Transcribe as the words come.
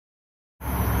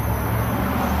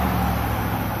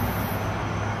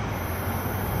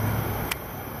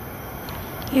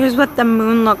Here's what the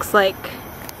moon looks like.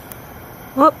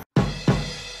 Whoop.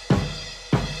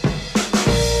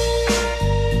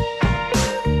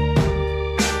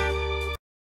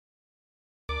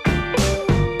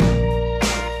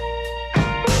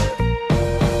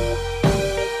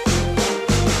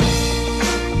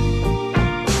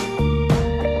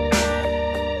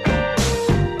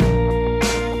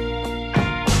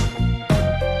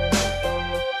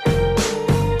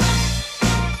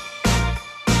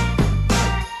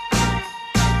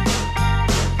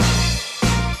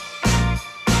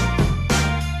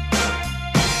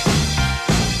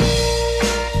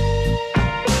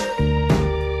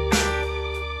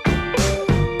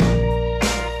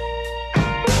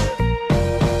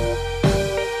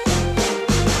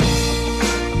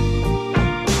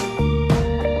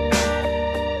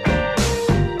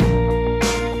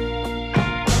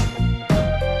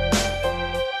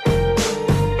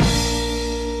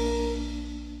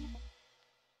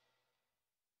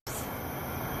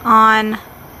 On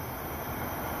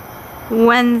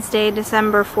Wednesday,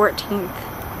 December 14th.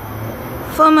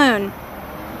 Full moon.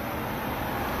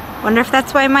 Wonder if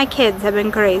that's why my kids have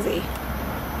been crazy.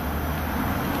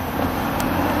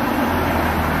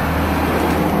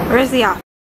 Where's the office?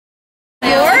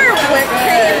 Your whipped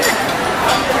cream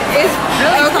is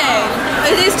really okay. Tall.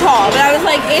 It is tall, but I was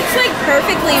like, it's like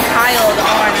perfectly piled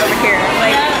on over here.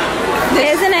 Like,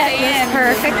 isn't it just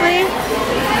perfectly?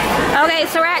 Okay,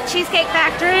 so we're at Cheesecake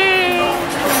Factory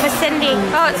with Cyndi.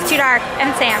 Oh, it's too dark.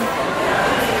 And Sam.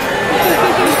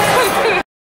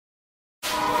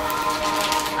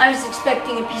 I was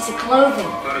expecting a piece of clothing.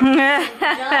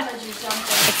 Pajamas or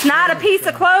something. It's not a piece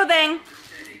of clothing.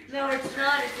 No, it's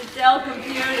not. It's a Dell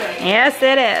computer. Yes,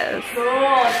 it is.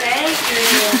 Cool, thank you.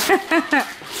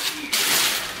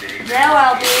 Now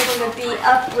I'll be able to be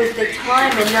up with the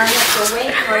time and not have to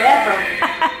wait forever.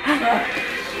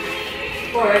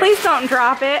 Please don't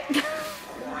drop it.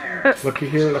 Looky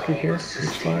here,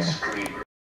 it's fine.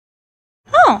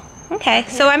 Oh, okay.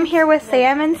 So I'm here with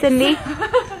Sam and Cyndi.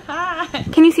 Hi.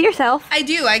 Can you see yourself? I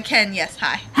do, I can, yes,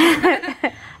 hi.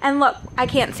 And look, I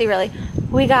can't see really.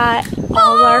 We got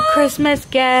all of our Christmas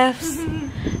gifts.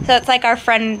 So it's like our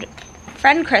friend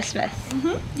Christmas.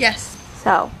 Yes.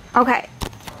 So, okay.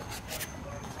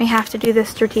 We have to do this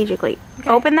strategically. Okay.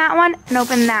 Open that one and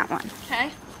open that one.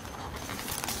 Okay.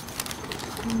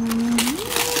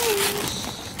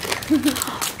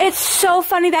 It's so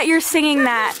funny that you're singing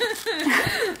that.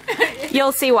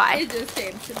 You'll see why. It just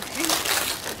came to me.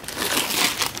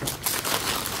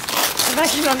 If I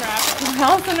can unwrap it,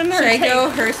 I'll put in her. Should I go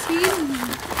her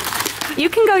speed? You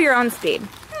can go your own speed.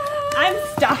 I'm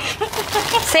stuck.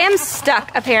 Sam's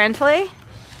stuck, apparently.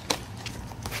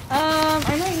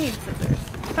 I might need scissors.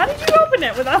 How did you open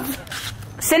it without?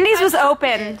 Cindy's was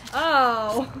opened.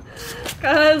 Oh,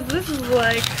 because this is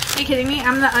like. Are you kidding me?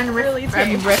 I'm the unwrapping.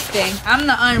 I'm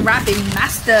the unwrapping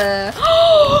master.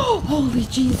 Oh, holy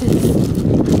Jesus!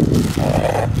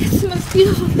 It's the most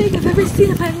beautiful thing I've ever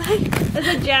seen in my life. Is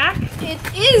it Jack? It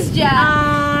is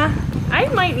Jack. I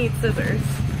might need scissors.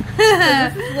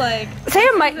 This is like.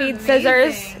 Sam might need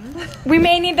scissors. We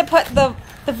may need to put the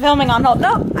filming on hold.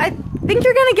 No, I think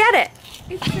you're gonna get it.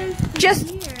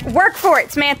 Just work for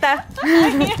it, Samantha.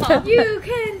 You can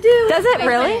do it. Does it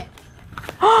really?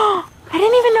 Oh, I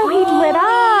didn't even know he lit up.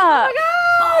 Oh my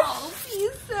gosh! Oh,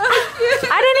 he's so cute.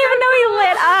 I didn't even know he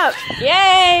lit up.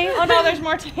 Yay! Oh no, there's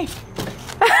more tape.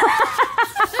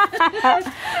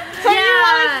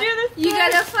 You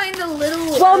gotta find a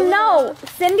little. Well, no.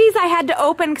 Cindy's I had to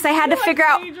open because I had to figure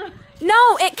out.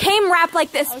 No, it came wrapped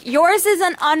like this. Okay. Yours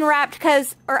isn't unwrapped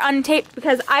or untaped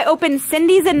because I opened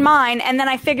Cindy's and mine, and then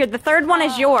I figured the third one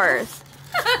is yours.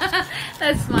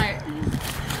 That's smart.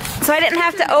 So I didn't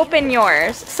have to open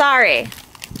yours. Sorry.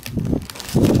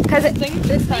 Because this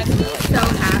makes me so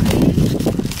happy.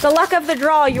 The luck of the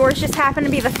draw, yours just happened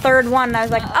to be the third one. And I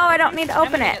was like, oh, I don't need to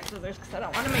open it. I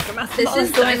don't want to make a mess. This is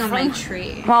going on my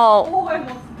tree. Well,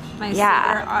 my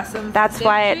yeah, super awesome. That's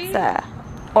why it's a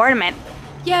ornament.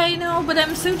 Yeah, I know, but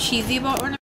I'm so cheesy about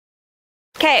ornaments.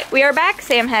 Okay, we are back.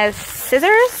 Sam has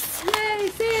scissors. Yay,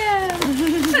 Sam!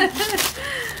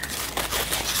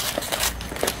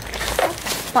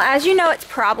 Well, as you know, it's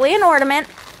probably an ornament.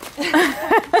 Ooh,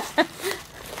 I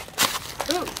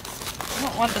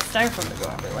don't want the styrofoam to go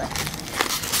everywhere.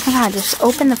 Oh my god, just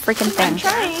open the freaking thing. I'm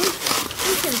trying.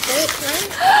 You can fit, right?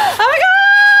 Oh my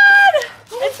god!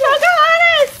 It's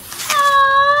Pocahontas!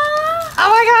 Oh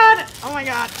my god! Oh my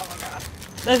god! Oh my god!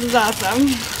 This is awesome.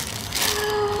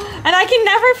 And I can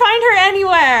never find her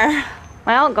anywhere.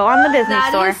 Well, go on the Disney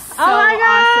store. Is so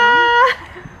awesome.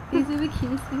 These are the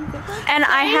cutest things ever. And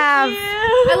I have...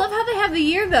 I love how they have the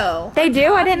year though. They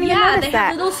do? I didn't even notice they that.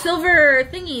 have little silver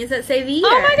thingies that say the year.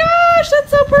 Oh my gosh,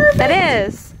 that's so perfect. That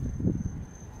is.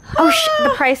 Oh, the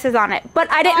price is on it.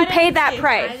 But I didn't pay that I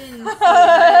price. didn't see it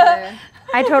either.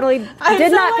 I totally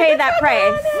did not pay that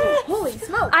price. Holy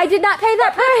smoke. I did not pay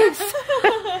that price.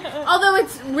 Although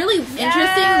it's really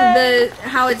interesting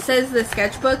how it says the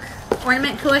sketchbook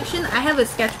ornament collection. I have a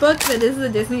sketchbook that is the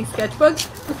Disney sketchbook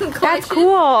collection. That's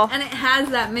cool. And it has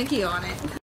that Mickey on it.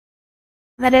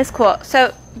 That is cool.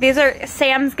 So these are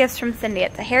Sam's gifts from Cyndi.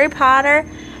 It's a Harry Potter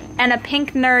and a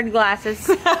pink nerd glasses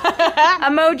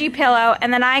emoji pillow.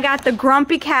 And then I got the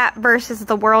Grumpy Cat versus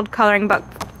the World coloring book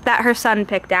that her son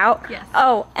picked out. Yes.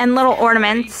 Oh, and little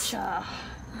ornaments.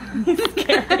 And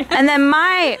then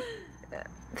my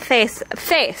face,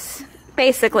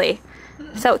 basically.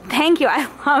 So thank you. I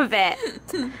love it.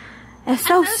 It's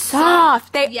so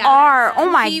soft. They are.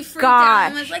 Oh my He freaked out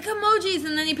and gosh. was like emojis,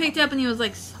 and then he picked up and he was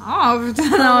like soft.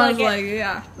 And I was like,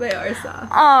 yeah, they are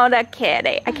soft. Oh, that kid.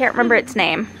 I can't remember its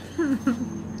name.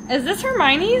 Is this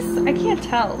Hermione's? I can't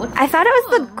tell. Looks I thought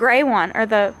it was the gray one or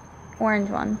the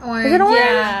orange one. Orange, Is it orange?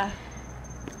 yeah.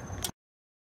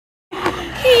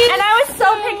 And I was so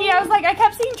picky. I was like, I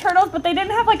kept seeing turtles, but they didn't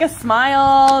have like a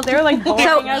smile. They were like boring.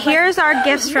 So I was here's our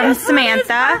gifts from like, Samantha.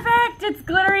 It's perfect. It's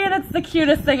glittery and it's the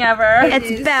cutest thing ever.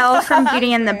 It's Belle from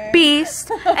Beauty and the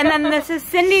Beast. And then this is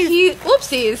Cindy's.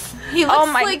 Whoopsies. He looks Oh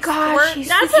my like gosh, Squirt. he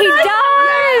That's does! what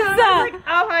I was like,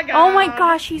 oh my god. Oh my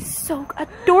gosh, he's so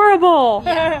adorable.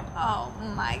 Oh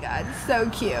my god, so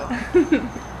cute.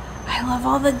 I love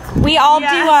all the. We all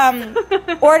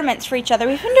do ornaments for each other.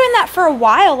 We've been doing that for a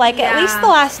while, like at least the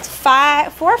last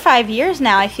 4 or 5 years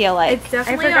now, I feel like. It's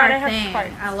definitely forgot our I have thing.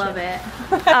 parts, I love it.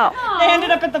 Oh, They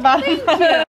ended up at the bottom.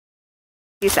 a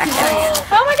few seconds.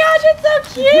 Oh my gosh, it's so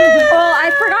cute. Well,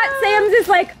 I forgot Sam's is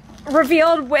like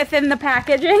revealed within the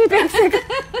packaging, basically.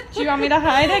 Do you want me to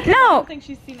hide it? 'Cause I No. don't think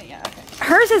she's seen it yet. Okay.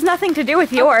 Hers has nothing to do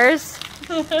with yours.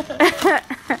 Let's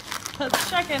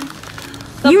check in.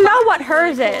 You know what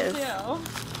hers is.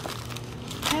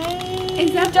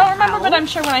 I don't remember, but I'm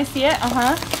sure when I see it.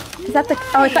 Is that the?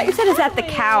 Oh, I thought you said is that the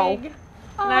cow? And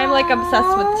I'm like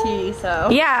obsessed with tea, so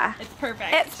Yeah, it's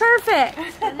perfect. it's perfect.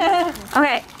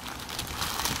 Okay.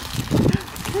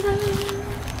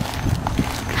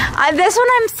 This one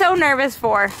I'm so nervous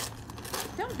for.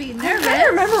 Don't be I nervous. can't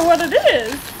remember what it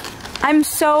is. I'm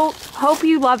so hope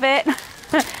you love it.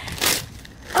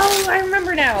 Oh, I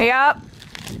remember now. Yep.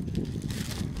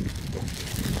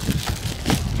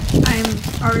 I'm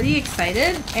already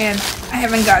excited, and I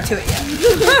haven't got to it yet.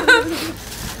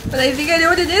 But I think I know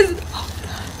what it is.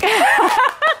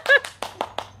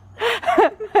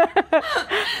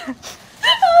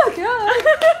 Oh god.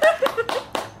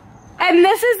 And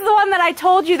this is the one that I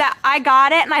told you that I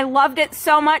got it and I loved it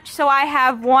so much, so I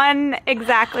have one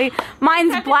exactly.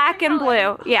 Mine's black and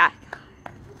blue. Yeah.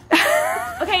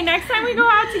 Okay, next time we go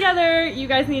out together, you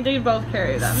guys need to both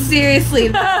carry them. Seriously,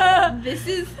 this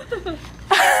is.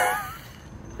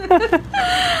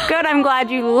 Good, I'm glad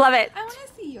you love it. I want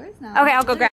to see yours now. Okay, I'll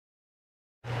go grab.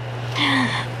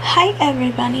 Hi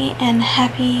everybody and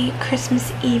happy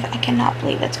Christmas Eve. I cannot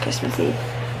believe it's Christmas Eve.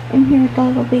 I'm here with the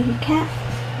little baby cat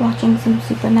watching some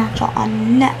Supernatural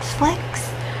on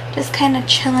Netflix. Just kind of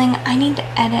chilling. I need to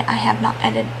edit. I have not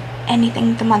edited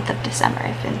anything the month of December.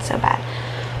 I've been so bad.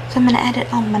 So I'm going to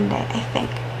edit on Monday, I think.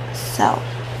 So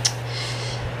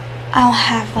I'll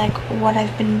have like what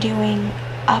I've been doing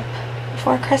up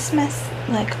for Christmas,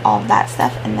 like all of that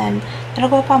stuff, and then it'll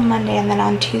go up on Monday, and then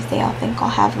on Tuesday I'll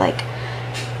have like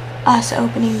us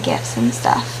opening gifts and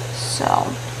stuff. So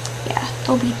yeah,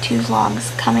 there'll be 2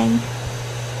 vlogs coming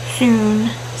soon.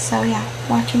 So yeah,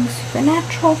 watching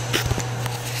Supernatural.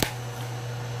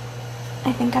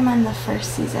 I think I'm on the 1st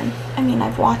season. I mean,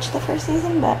 I've watched the 1st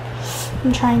season, but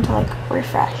I'm trying to like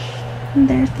refresh. And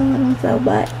there's the little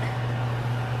Zobut.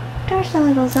 There's the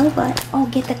little Zobut. Oh,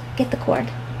 get the cord.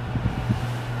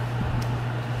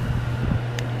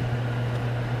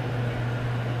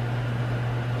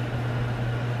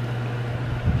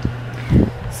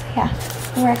 So yeah,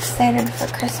 we're excited for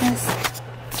Christmas,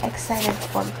 excited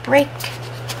for break.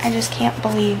 I just can't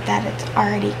believe that it's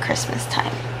already Christmas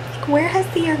time. Like, where has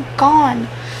the year gone?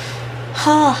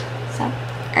 Huh. So,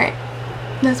 alright,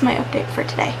 that's my update for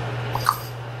today.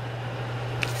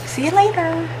 See you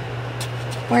later.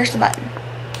 Where's the button?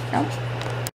 Nope.